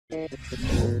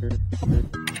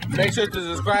Make sure to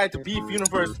subscribe to Beef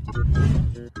Universe.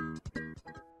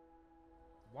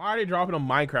 Why are they dropping a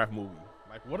Minecraft movie?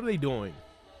 Like, what are they doing?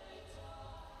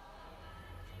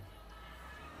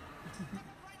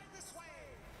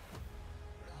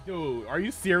 Dude, are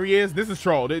you serious? This is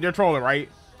troll. They're trolling, right?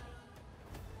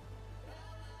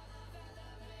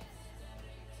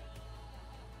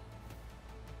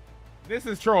 This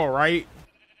is troll, right?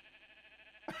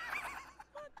 What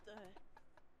the?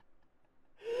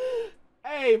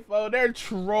 Hey, fo, they're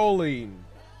trolling.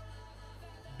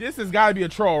 This has got to be a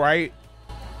troll, right?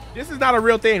 This is not a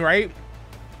real thing, right?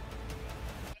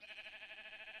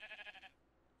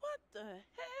 What the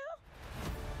hell?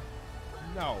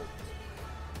 No.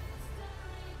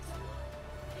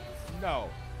 No.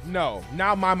 No.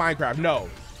 Not my Minecraft. No.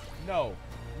 No.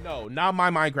 No. Not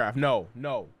my Minecraft. No.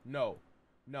 No. No.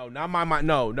 No. Not my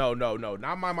No. No. No. No.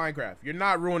 Not my Minecraft. You're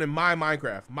not ruining my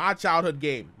Minecraft. My childhood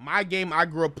game. My game I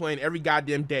grew up playing every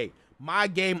goddamn day. My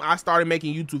game I started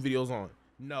making YouTube videos on.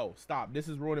 No. Stop. This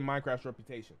is ruining Minecraft's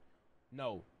reputation.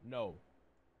 No. No.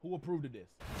 Who approved of this?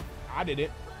 I did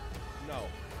it. No.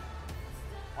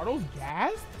 Are those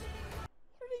gassed?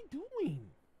 What are they doing?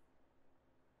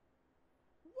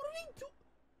 What are they doing?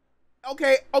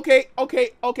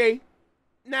 Okay.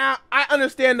 Now, I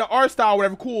understand the art style,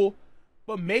 whatever, cool.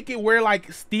 But make it where,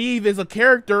 like, Steve is a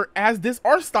character as this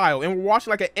art style. And we're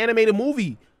watching, like, an animated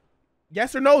movie.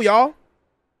 Yes or no, y'all?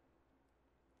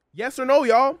 Yes or no,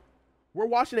 y'all? We're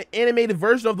watching an animated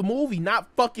version of the movie, not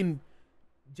fucking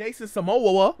Jason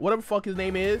Momoa, whatever fuck his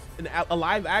name is, in a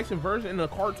live action version in a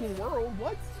cartoon world.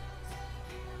 What?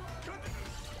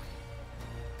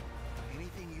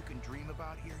 Anything you can dream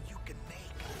about here, you can make.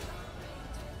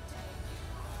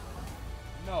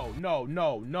 No.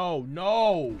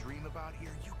 Dream about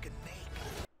here, you can make.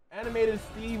 Animated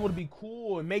Steve would be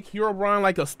cool and make Hero Run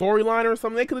like a storyline or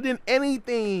something. They could have done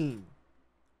anything.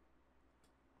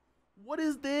 What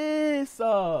is this?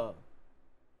 Look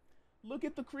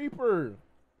at the creeper.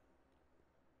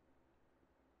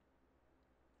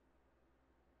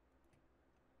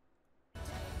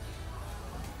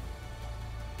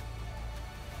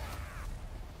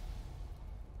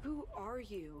 Who are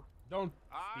you? Don't,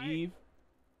 Steve.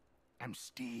 I'm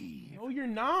Steve. No, you're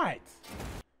not.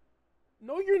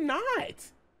 No, you're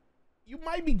not. You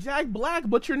might be Jack Black,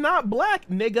 but you're not black,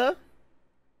 nigga.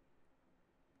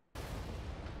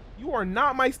 You are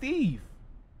not my Steve.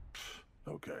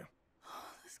 Okay.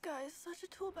 This guy is such a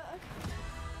tool bag.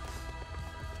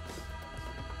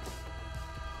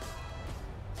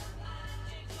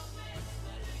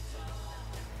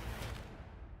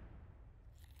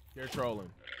 They're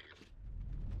trolling.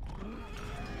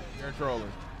 They're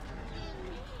trolling.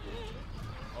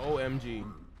 OMG.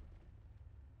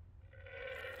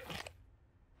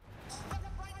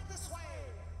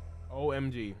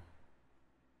 OMG.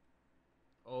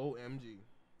 OMG.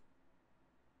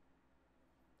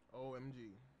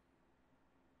 OMG.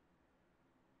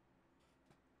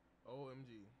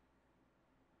 OMG.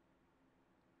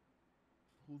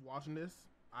 Who's watching this?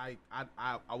 I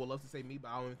would love to say me, but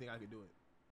I don't even think I could do it.